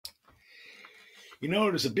You know,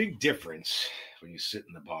 there's a big difference when you sit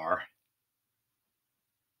in the bar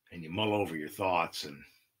and you mull over your thoughts. And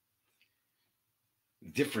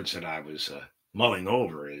the difference that I was mulling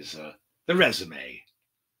over is the resume.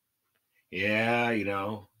 Yeah,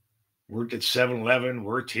 worked at 7-Eleven,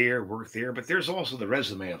 worked here, worked there, but there's also the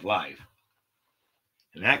resume of life.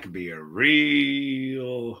 And that could be a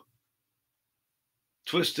real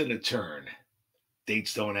twist and a turn.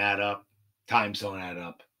 Dates don't add up, times don't add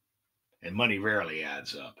up, and money rarely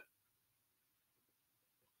adds up.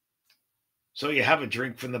 So you have a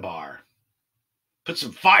drink from the bar, put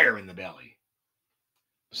some fire in the belly.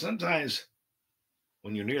 Sometimes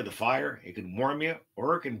when you're near the fire, it can warm you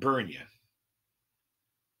or it can burn you.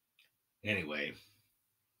 Anyway,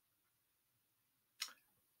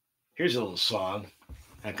 here's a little song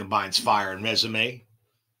that combines fire and resume.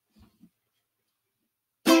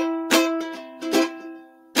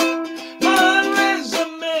 My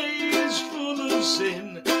resume is full of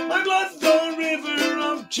sin. My blood the river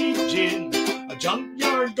of cheap gin. A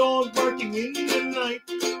junkyard dog barking in the night.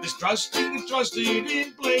 Mistrusting the trusted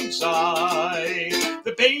in plain sight.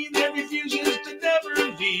 The pain that refuses to never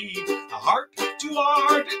lead. A heart too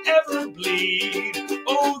hard to ever bleed.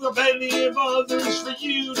 Oh, there are plenty of others for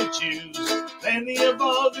you to choose. Plenty of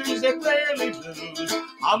others that rarely lose.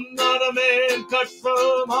 I'm not a man cut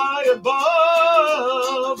from high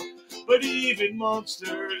above. But even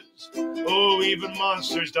monsters, oh, even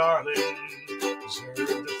monsters, darling, deserve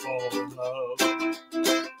to fall in love.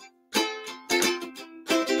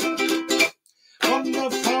 From the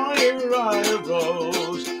fire I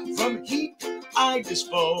arose, from heat I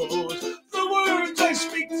dispose. The words I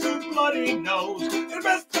speak through bloody nose, the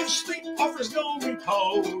breath of sleep offers no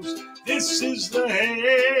repose. This is the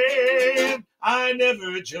hand I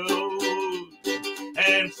never chose.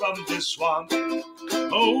 And from this swamp,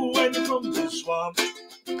 oh, and from this swamp,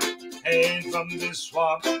 and from this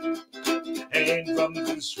swamp, and from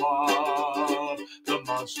this swamp, the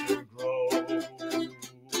monster grows.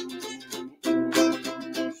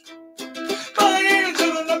 My hands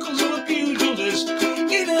are the knuckles of a pugilist.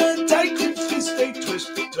 In a tightened fist they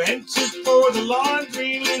twist to answer for the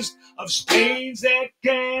laundry list of stains that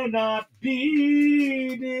cannot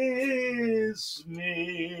be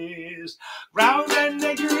dismissed. Ground and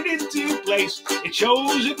anchored into place, it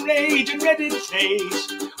shows in rage and red in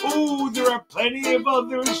face. Oh, there are plenty of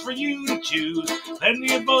others for you to choose,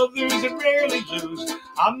 plenty of others that rarely lose.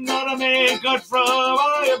 I'm not a man cut from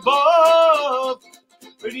high above,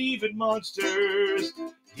 but even monsters,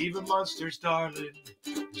 darling,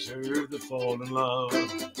 deserve to fall in love.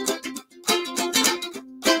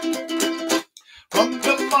 From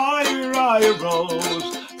the fire I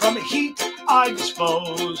arose, from heat I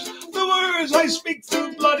dispose. The words I speak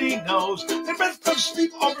through bloody nose, the breath of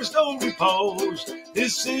sleep offers no repose.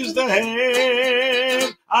 This is the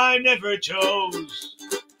hand I never chose.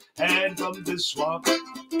 And from this swamp,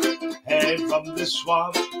 and from this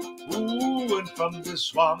swamp, ooh, and from this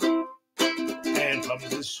swamp, and from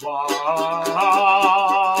this swamp,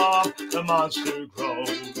 the monster grows.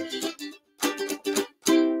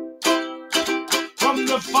 From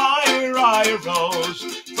the fire I arose,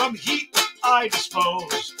 from heat I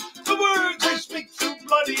dispose. The words I speak through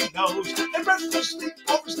bloody nose, and breath of sleep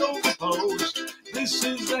offers no repose. This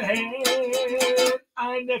is the hand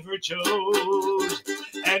I never chose.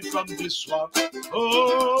 And from this swamp,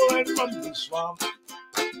 oh, and from this swamp,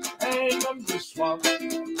 and from this swamp,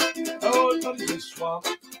 oh, and from this swamp,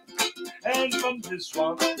 and from this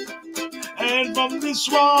swamp, and from this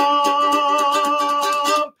swamp,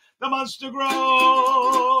 the monster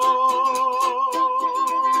grows.